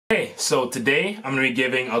Hey, so today I'm going to be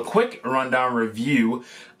giving a quick rundown review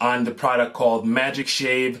on the product called Magic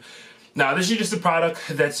Shave. Now this is just a product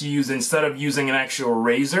that's used instead of using an actual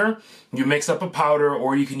razor. You mix up a powder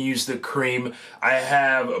or you can use the cream. I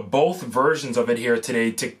have both versions of it here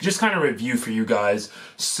today to just kind of review for you guys.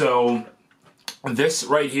 So this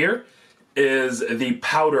right here is the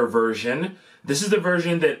powder version. This is the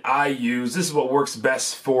version that I use. This is what works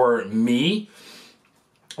best for me.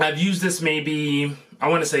 I've used this maybe, I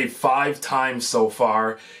want to say 5 times so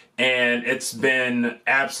far, and it's been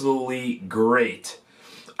absolutely great.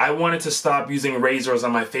 I wanted to stop using razors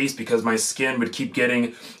on my face because my skin would keep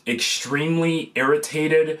getting extremely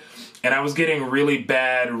irritated, and I was getting really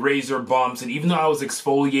bad razor bumps, and even though I was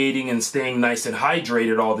exfoliating and staying nice and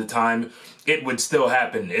hydrated all the time, it would still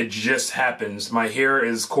happen. It just happens. My hair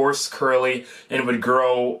is coarse, curly, and it would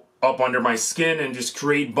grow up under my skin and just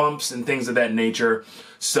create bumps and things of that nature.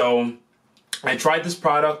 So I tried this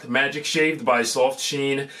product, Magic Shaved by Soft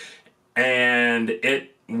Sheen, and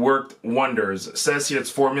it worked wonders. It says here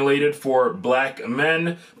it's formulated for black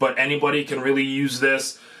men, but anybody can really use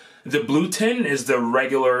this. The blue tin is the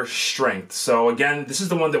regular strength. So again, this is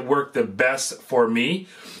the one that worked the best for me.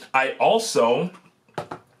 I also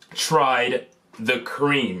tried the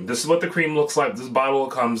cream. This is what the cream looks like. This bottle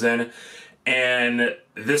it comes in. And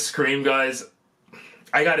this cream, guys,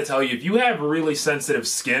 I gotta tell you, if you have really sensitive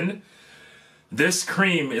skin, this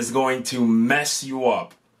cream is going to mess you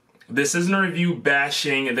up. This isn't a review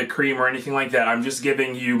bashing the cream or anything like that. I'm just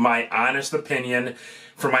giving you my honest opinion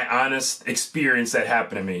from my honest experience that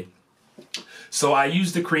happened to me. So I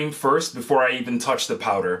used the cream first before I even touched the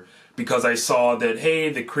powder, because I saw that, hey,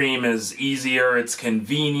 the cream is easier, it's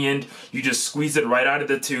convenient. You just squeeze it right out of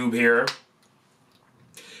the tube here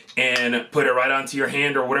and put it right onto your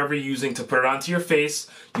hand or whatever you're using to put it onto your face.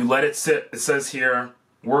 You let it sit. It says here,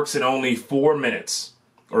 works in only 4 minutes.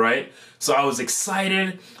 Alright? So I was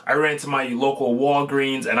excited. I ran to my local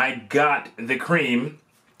Walgreens and I got the cream.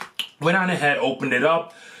 Went on ahead, opened it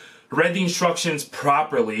up, read the instructions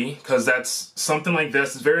properly, because that's something like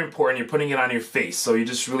this is very important. You're putting it on your face, so you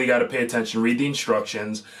just really got to pay attention. Read the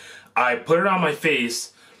instructions. I put it on my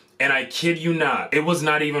face, and I kid you not, it was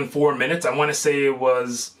not even 4 minutes. I want to say it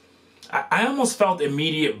was, I almost felt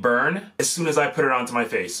immediate burn as soon as I put it onto my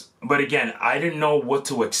face. But again, I didn't know what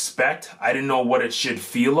to expect. I didn't know what it should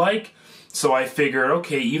feel like. So I figured,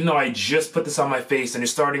 okay, even though I just put this on my face and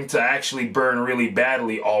it's starting to actually burn really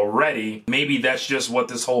badly already, maybe that's just what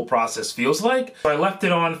this whole process feels like. So I left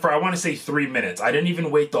it on for, I want to say 3 minutes. I didn't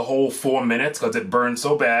even wait the whole 4 minutes because it burned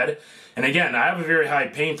so bad. And again, I have a very high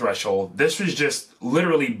pain threshold. This was just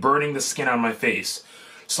literally burning the skin on my face.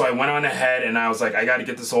 So I went on ahead and I was like, I got to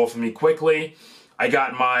get this off of me quickly. I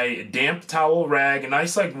got my damp towel rag, a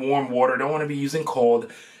nice like warm water, don't want to be using cold.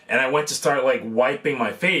 And I went to start like wiping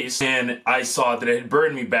my face and I saw that it had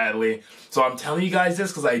burned me badly. So I'm telling you guys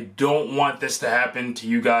this because I don't want this to happen to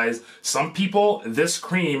you guys. Some people, this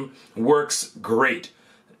cream works great.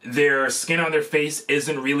 Their skin on their face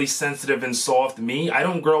isn't really sensitive and soft. Me, I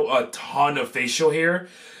don't grow a ton of facial hair.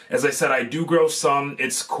 As I said, I do grow some.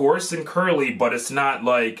 It's coarse and curly, but it's not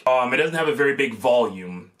like, it doesn't have a very big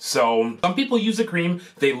volume. So some people use the cream.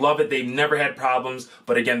 They love it. They've never had problems.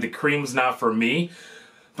 But again, the cream's not for me.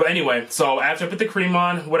 But anyway, so after I put the cream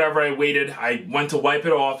on, whatever, I waited, I went to wipe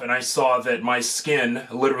it off, and I saw that my skin,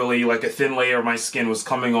 literally like a thin layer of my skin was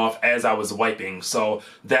coming off as I was wiping. So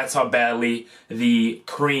that's how badly the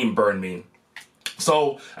cream burned me.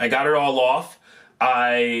 So I got it all off.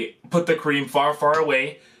 I put the cream far, far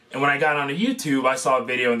away. And when I got onto YouTube, I saw a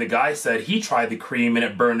video and the guy said he tried the cream and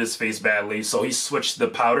it burned his face badly. So he switched to the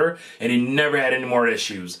powder and he never had any more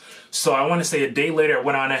issues. So I want to say a day later, I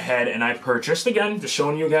went on ahead and I purchased again, just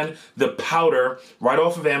showing you again, the powder right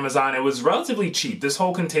off of Amazon. It was relatively cheap. This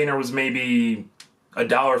whole container was maybe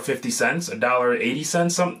 $1.50,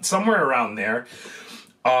 $1.80, somewhere around there.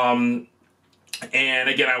 And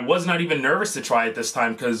again, I was not even nervous to try it this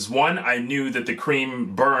time because one, I knew that the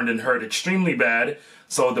cream burned and hurt extremely bad.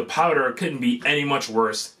 So the powder couldn't be any much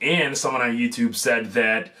worse. And someone on YouTube said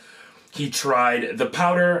that he tried the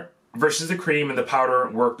powder versus the cream and the powder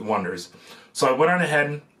worked wonders. So I went on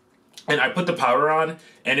ahead and I put the powder on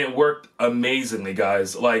and it worked amazingly,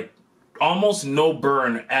 guys. Like almost no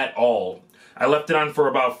burn at all. I left it on for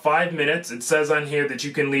about 5 minutes. It says on here that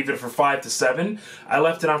you can leave it for 5 to 7. I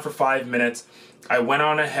left it on for 5 minutes. I went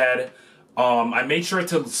on ahead. I made sure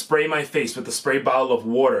to spray my face with a spray bottle of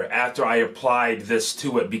water after I applied this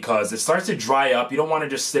to it because it starts to dry up. You don't want it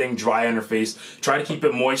just sitting dry on your face. Try to keep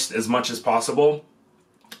it moist as much as possible.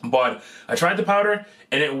 But I tried the powder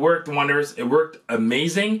and it worked wonders. It worked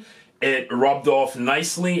amazing. it rubbed off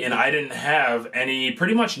nicely, and I didn't have any,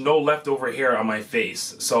 pretty much no leftover hair on my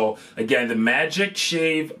face. So again, the Magic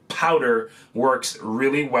Shave powder works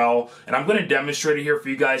really well, and I'm going to demonstrate it here for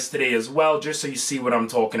you guys today as well, just so you see what I'm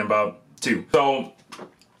talking about too. So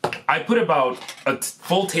I put about a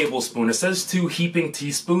full tablespoon. It says 2 heaping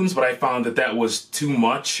teaspoons, but I found that that was too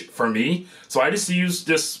much for me. So I just used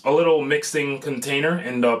just a little mixing container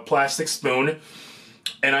and a plastic spoon,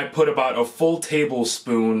 and I put about a full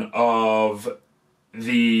tablespoon of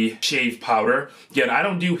the shave powder. Again, I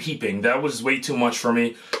don't do heaping. That was way too much for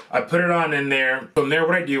me. I put it on in there. From there,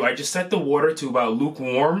 what I do, I just set the water to about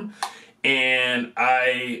lukewarm, and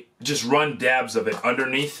I just run dabs of it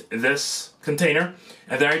underneath this container,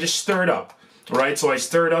 and then I just stir it up. Right, so I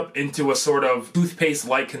stir it up into a sort of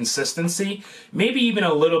toothpaste-like consistency, maybe even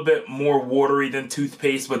a little bit more watery than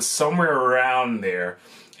toothpaste, but somewhere around there.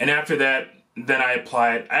 And after that, then I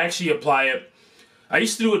apply it. I actually apply it, I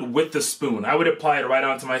used to do it with the spoon. I would apply it right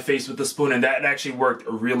onto my face with the spoon, and that actually worked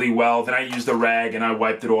really well. Then I used a rag and I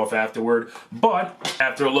wiped it off afterward. But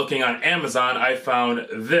after looking on Amazon, I found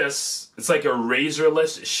this. It's like a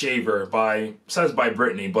razorless shaver says by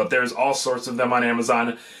Brittany, but there's all sorts of them on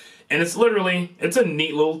Amazon. And it's literally, it's a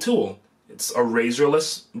neat little tool. It's a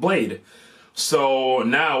razorless blade. So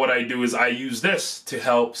now what I do is I use this to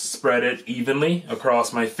help spread it evenly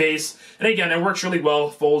across my face. And again, it works really well,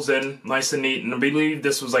 folds in nice and neat. And I believe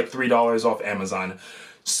this was like $3 off Amazon.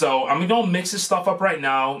 So I'm gonna mix this stuff up right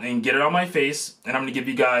now and get it on my face, and I'm gonna give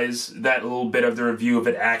you guys that little bit of the review of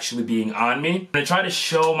it actually being on me. I'm gonna try to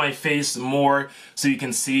show my face more so you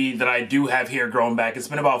can see that I do have hair growing back. It's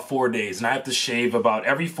been about 4 days, and I have to shave about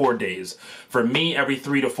every 4 days. For me, every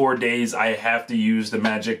 3 to 4 days, I have to use the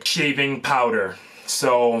Magic Shaving Powder.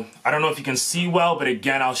 So I don't know if you can see well, but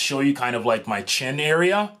again, I'll show you kind of like my chin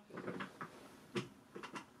area.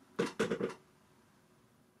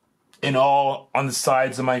 And all on the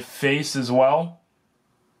sides of my face as well.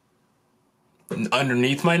 And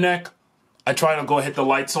underneath my neck. I try to go hit the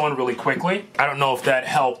lights on really quickly. I don't know if that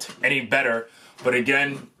helped any better, but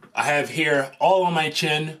again, I have hair all on my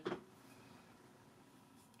chin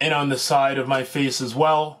and on the side of my face as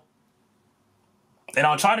well. And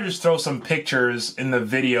I'll try to just throw some pictures in the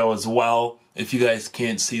video as well, if you guys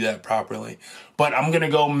can't see that properly. But I'm gonna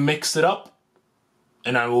go mix it up,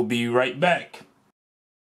 and I will be right back.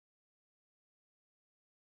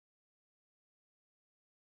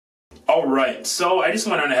 Alright, so I just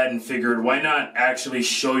went on ahead and figured why not actually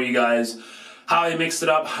show you guys how I mixed it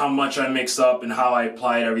up, how much I mix up, and how I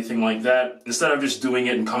apply it, everything like that, instead of just doing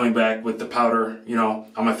it and coming back with the powder, you know,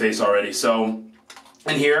 on my face already. So,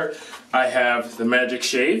 in here, I have the Magic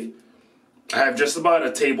Shave. I have just about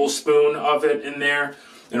a tablespoon of it in there,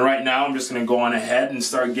 and right now I'm just going to go on ahead and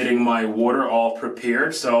start getting my water all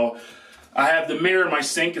prepared. So, I have the mirror, my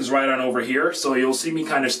sink is right on over here, so you'll see me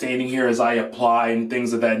kind of standing here as I apply and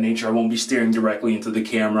things of that nature. I won't be staring directly into the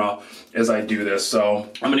camera as I do this. So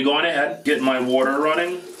I'm going to go on ahead, get my water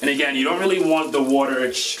running. And again, you don't really want the water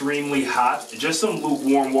extremely hot. Just some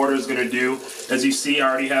lukewarm water is going to do. As you see, I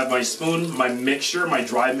already have my spoon, my mixture, my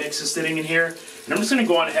dry mix is sitting in here. And I'm just going to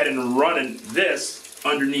go on ahead and run this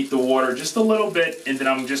underneath the water just a little bit, and then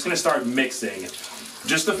I'm just going to start mixing.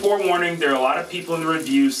 Just a forewarning, there are a lot of people in the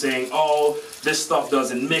reviews saying, oh, this stuff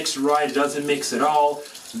doesn't mix right, it doesn't mix at all.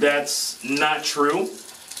 That's not true.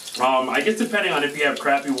 I guess depending on if you have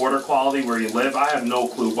crappy water quality where you live, I have no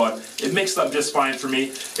clue, but it mixed up just fine for me.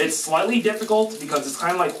 It's slightly difficult because it's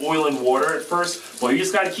kind of like oil and water at first, but you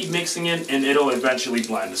just got to keep mixing it and it'll eventually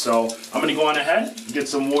blend. So I'm going to go on ahead, get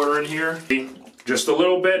some water in here, just a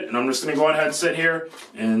little bit, and I'm just going to go on ahead and sit here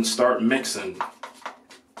and start mixing.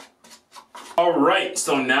 Alright,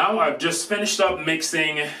 so now I've just finished up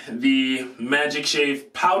mixing the Magic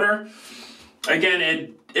Shave powder. Again,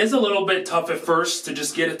 it is a little bit tough at first to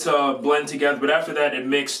just get it to blend together, but after that it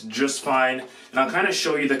mixed just fine. And I'll kind of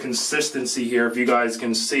show you the consistency here if you guys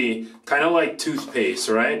can see. Kind of like toothpaste,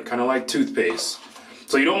 right? Kind of like toothpaste.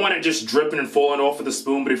 So you don't want it just dripping and falling off of the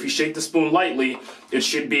spoon, but if you shake the spoon lightly, it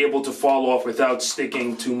should be able to fall off without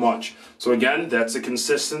sticking too much. So again, that's the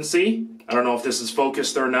consistency. I don't know if this is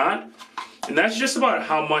focused or not. And that's just about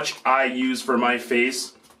how much I use for my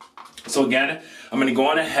face. So again, I'm going to go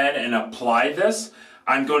on ahead and apply this.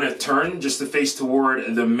 I'm going to turn just the face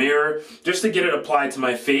toward the mirror just to get it applied to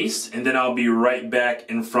my face, and then I'll be right back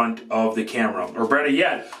in front of the camera. Or better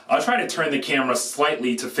yet, I'll try to turn the camera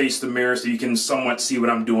slightly to face the mirror so you can somewhat see what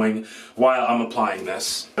I'm doing while I'm applying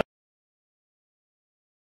this.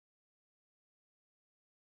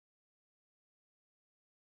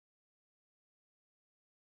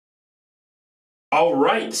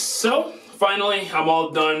 Alright, so finally, I'm all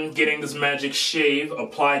done getting this magic shave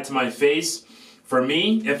applied to my face. For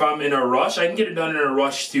me, if I'm in a rush, I can get it done in a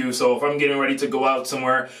rush too. So if I'm getting ready to go out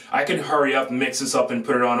somewhere, I can hurry up, mix this up, and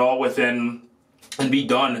put it on all within, and be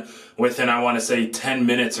done within, I want to say, 10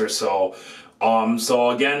 minutes or so. So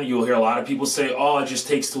again, you'll hear a lot of people say, oh, it just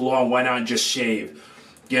takes too long, why not just shave?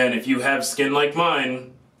 Again, if you have skin like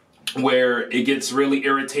mine, where it gets really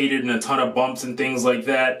irritated and a ton of bumps and things like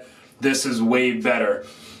that, this is way better.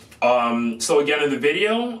 So again, in the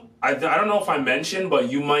video, I don't know if I mentioned,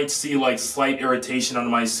 but you might see like slight irritation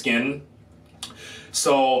on my skin.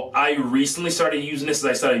 So I recently started using this. As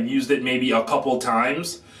I said, I've used it maybe a couple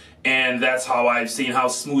times, and that's how I've seen how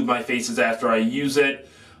smooth my face is after I use it.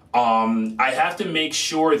 I have to make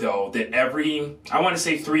sure though that every, I want to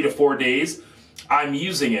say 3 to 4 days, I'm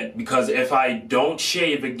using it, because if I don't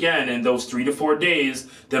shave again in those 3 to 4 days,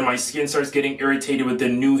 then my skin starts getting irritated with the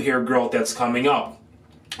new hair growth that's coming up.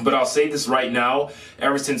 But I'll say this right now,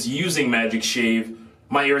 ever since using Magic Shave,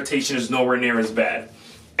 my irritation is nowhere near as bad.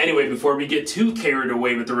 Anyway, before we get too carried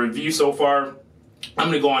away with the review so far, I'm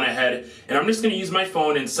going to go on ahead and I'm just going to use my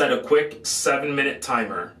phone and set a quick 7-minute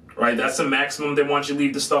timer. Right, that's the maximum they want you to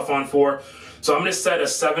leave the stuff on for. So I'm going to set a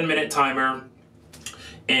 7-minute timer,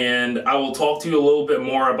 and I will talk to you a little bit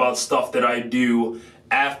more about stuff that I do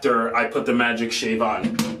after I put the Magic Shave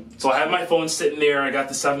on. So I have my phone sitting there, I got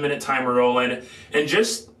the 7-minute timer rolling, and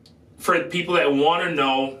just for people that want to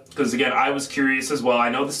know, because again, I was curious as well, I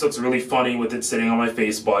know this looks really funny with it sitting on my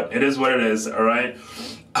face, but it is what it is, alright?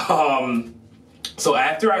 So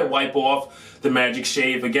after I wipe off the Magic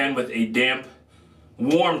Shave, again with a damp,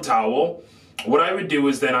 warm towel, what I would do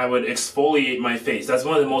is then I would exfoliate my face. That's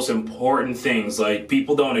one of the most important things. Like,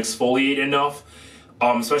 people don't exfoliate enough,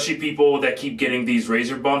 especially people that keep getting these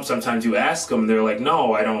razor bumps. Sometimes you ask them, they're like,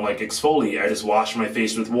 no, I don't like exfoliate. I just wash my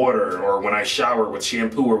face with water, or when I shower with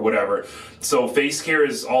shampoo or whatever. So face care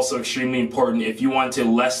is also extremely important if you want to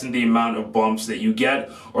lessen the amount of bumps that you get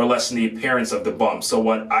or lessen the appearance of the bumps. So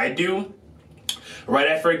what I do, right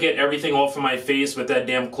after I get everything off of my face with that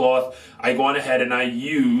damp cloth, I go on ahead and I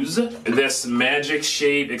use this Magic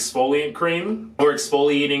Shave exfoliant cream, or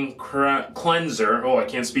exfoliating cleanser. Oh, I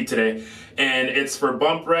can't speak today. And it's for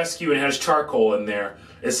bump rescue and it has charcoal in there.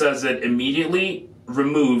 It says it immediately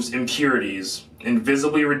removes impurities and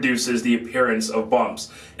visibly reduces the appearance of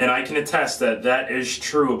bumps. And I can attest that that is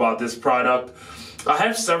true about this product. I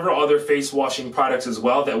have several other face washing products as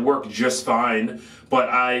well that work just fine, but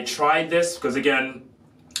I tried this because, again,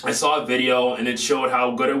 I saw a video and it showed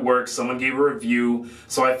how good it works. Someone gave a review,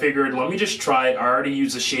 so I figured, let me just try it. I already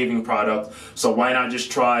use a shaving product, so why not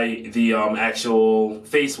just try the actual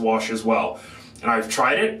face wash as well? And I've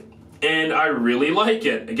tried it, and I really like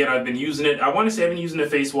it. Again, I've been using it, I want to say I've been using the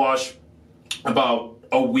face wash about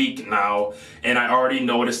a week now, and I already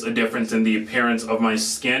noticed a difference in the appearance of my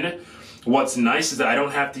skin. What's nice is that I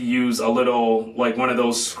don't have to use a little, like one of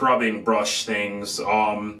those scrubbing brush things,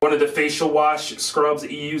 one of the facial wash scrubs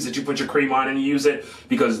that you use, that you put your cream on and you use it,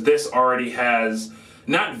 because this already has,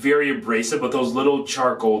 not very abrasive, but those little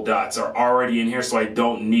charcoal dots are already in here, so I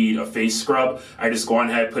don't need a face scrub. I just go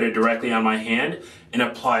on ahead, put it directly on my hand, and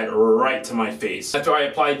apply it right to my face. After I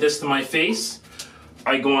applied this to my face,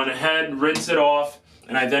 I go on ahead, rinse it off,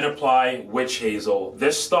 and I then apply witch hazel.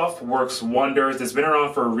 This stuff works wonders. It's been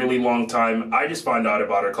around for a really long time. I just found out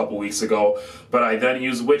about it a couple weeks ago, but I then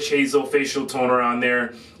use witch hazel facial toner on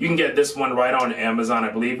there. You can get this one right on Amazon. I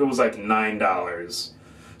believe it was like $9.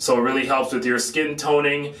 So it really helps with your skin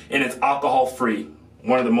toning, and it's alcohol free.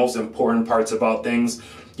 One of the most important parts about things.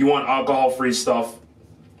 You want alcohol free stuff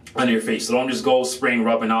on your face. So don't just go spraying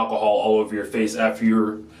rubbing alcohol all over your face after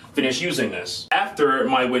you're finished using this. After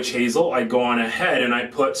my witch hazel, I go on ahead and I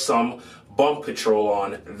put some bump control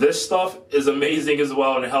on. This stuff is amazing as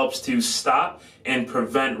well, and it helps to stop and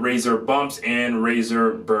prevent razor bumps and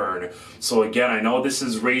razor burn. So again, I know this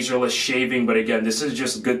is razorless shaving, but again, this is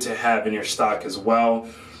just good to have in your stock as well.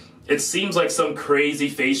 It seems like some crazy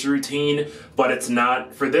face routine, but it's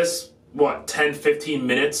not. For this, what, 10-15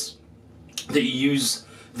 minutes that you use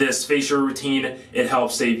this facial routine, it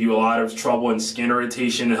helps save you a lot of trouble and skin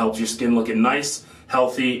irritation. It helps your skin looking nice,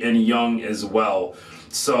 healthy, and young as well.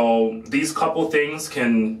 So these couple things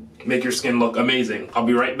can make your skin look amazing. I'll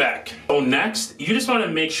be right back. So next, you just want to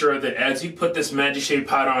make sure that as you put this Magic Shave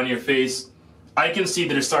powder on your face, I can see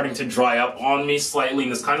that it's starting to dry up on me slightly,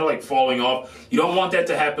 and it's kind of like falling off. You don't want that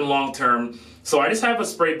to happen long term. So I just have a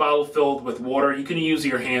spray bottle filled with water. You can use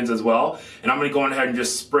your hands as well. And I'm going to go ahead and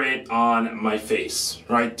just spray it on my face,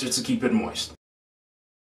 right? Just to keep it moist.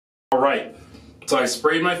 All right. So I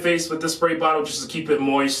sprayed my face with the spray bottle just to keep it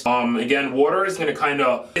moist. Again, water is gonna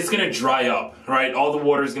it's gonna dry up, right? All the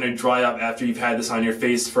water is gonna dry up after you've had this on your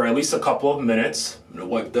face for at least a couple of minutes. I'm gonna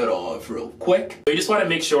wipe that off real quick. So you just wanna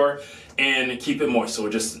make sure and keep it moist so it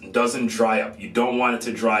just doesn't dry up. You don't want it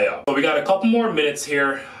to dry up. So we got a couple more minutes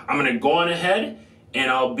here. I'm gonna go on ahead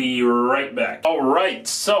and I'll be right back. All right,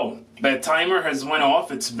 so the timer has went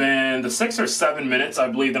off. It's been the 6 or 7 minutes, I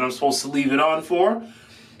believe, that I'm supposed to leave it on for.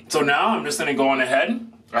 So now I'm just gonna go on ahead.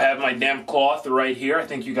 I have my damp cloth right here. I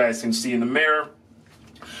think you guys can see in the mirror.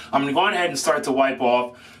 I'm gonna go on ahead and start to wipe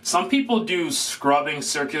off. Some people do scrubbing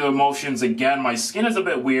circular motions. Again, my skin is a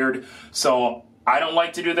bit weird, so I don't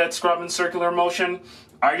like to do that scrub in circular motion.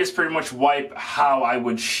 I just pretty much wipe how I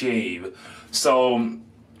would shave. So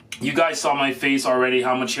you guys saw my face already,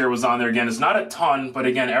 how much hair was on there. Again, it's not a ton, but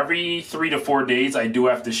again, every 3 to 4 days I do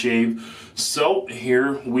have to shave. So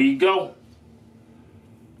here we go.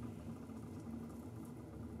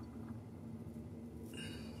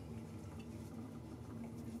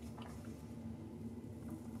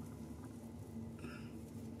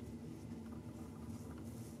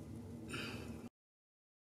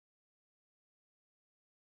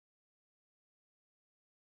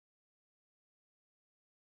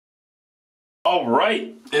 All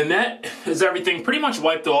right, and that is everything pretty much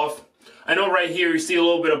wiped off. I know right here you see a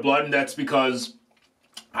little bit of blood, and that's because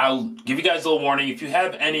I'll give you guys a little warning. If you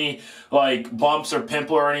have any like bumps or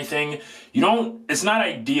pimple or anything, it's not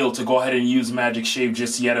ideal to go ahead and use Magic Shave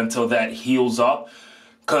just yet until that heals up,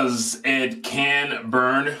 because it can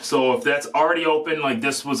burn. So if that's already open, like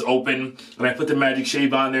this was open, and I put the Magic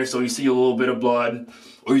Shave on there, so you see a little bit of blood,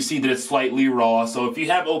 or you see that it's slightly raw. So if you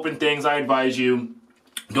have open things, I advise you,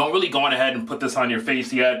 don't really go on ahead and put this on your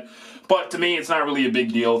face yet. But to me, it's not really a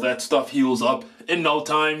big deal. That stuff heals up in no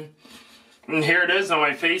time. And here it is. Now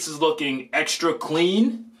my face is looking extra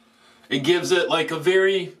clean. It gives it like a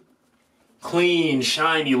very clean,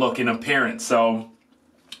 shiny looking appearance. So,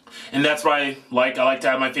 and that's why I like to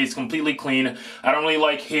have my face completely clean. I don't really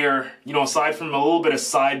like hair, aside from a little bit of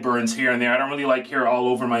sideburns here and there, I don't really like hair all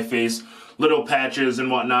over my face, little patches and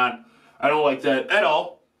whatnot. I don't like that at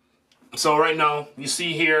all. So right now, you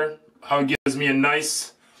see here how it gives me a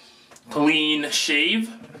nice, clean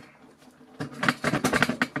shave.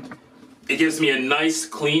 It gives me a nice,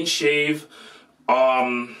 clean shave.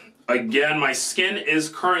 Again, my skin is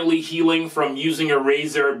currently healing from using a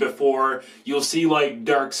razor before. You'll see like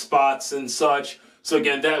dark spots and such. So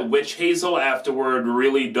again, that witch hazel afterward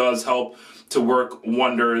really does help to work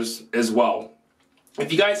wonders as well.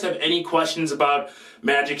 If you guys have any questions about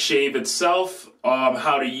Magic Shave itself,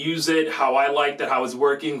 how to use it, how I liked it, how it's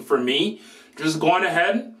working for me, just go on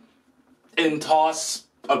ahead and toss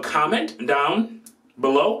a comment down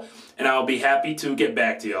below, and I'll be happy to get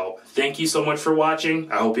back to y'all. Thank you so much for watching.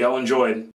 I hope y'all enjoyed.